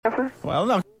talking? Well,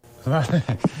 no.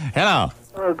 Hello.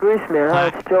 Oh, Greasman. Hi,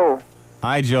 it's Joel.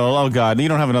 Hi, Joel. Oh, God. You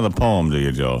don't have another poem, do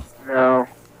you, Joel? No.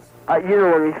 You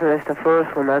didn't let me finish the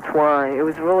first one, that's why. It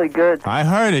was really good. I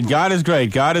heard it. God is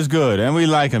great. God is good. And we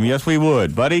like him. Yes, we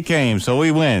would. But he came, so we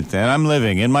went. And I'm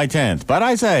living in my tent. But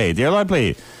I say, dear Lord,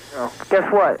 please. Oh, guess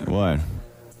what? What?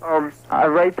 I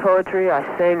write poetry,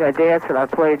 I sing, I dance, and I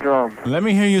play drums. Let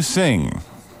me hear you sing.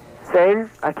 Sing?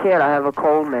 I can't. I have a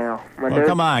cold now. Well,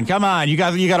 come on. You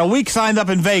got a week signed up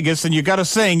in Vegas, and you got to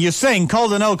sing. You sing,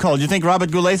 cold or no cold. You think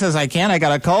Robert Goulet says I can't? I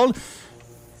got a cold?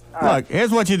 Look,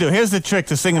 here's what you do. Here's the trick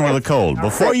to singing with a cold.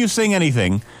 Before you sing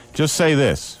anything, just say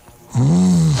this.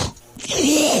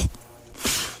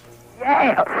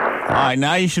 Yeah. All right,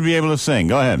 now you should be able to sing.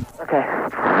 Go ahead. Okay.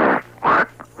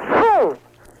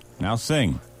 Now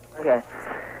sing. Okay.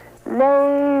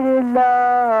 Lady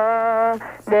love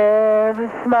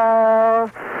never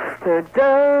smiles, so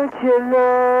don't you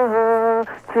look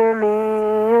to me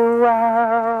a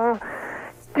while.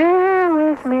 Do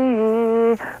with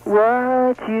me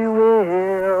what you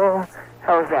will.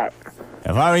 How's that?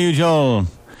 If I were you, Joel,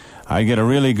 I'd get a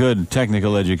really good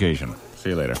technical education.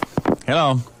 See you later.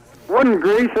 Hello. Morning,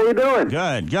 Grease. How you doing?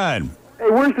 Good. Hey,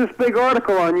 where's this big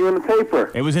article on you in the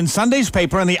paper? It was in Sunday's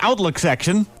paper in the Outlook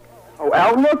section. Oh,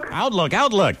 Outlook? Outlook.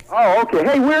 Oh, okay.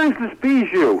 Hey, where is this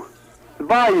bijou? The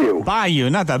bayou. Bayou,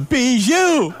 not the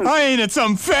bijou. I ain't at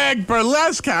some fag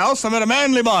burlesque house. I'm at a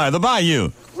manly bar, the Bayou.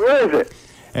 Where is it?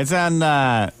 It's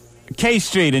on K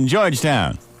Street in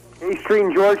Georgetown. K Street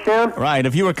in Georgetown? Right.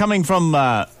 If you were coming from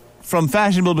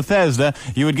fashionable Bethesda,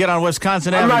 you would get on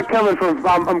Wisconsin Avenue.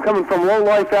 I'm coming from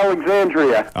low-life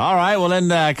Alexandria. All right. Well,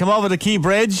 then come over to Key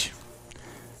Bridge.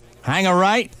 Hang a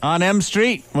right on M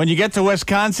Street. When you get to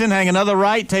Wisconsin, hang another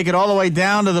right, take it all the way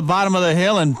down to the bottom of the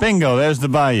hill, and bingo, there's the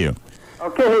Bayou.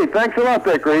 Okay, hey, thanks a lot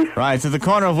there, Grease. Right, it's at the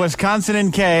corner of Wisconsin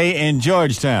and K in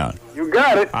Georgetown. You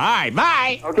got it. All right,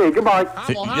 bye. Okay, goodbye.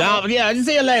 Yeah,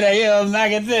 see you later. You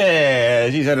Maggot.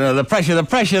 She said, the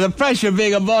pressure,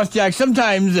 being a boss jack.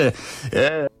 Sometimes,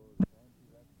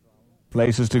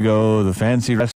 places to go, the fancy restaurants.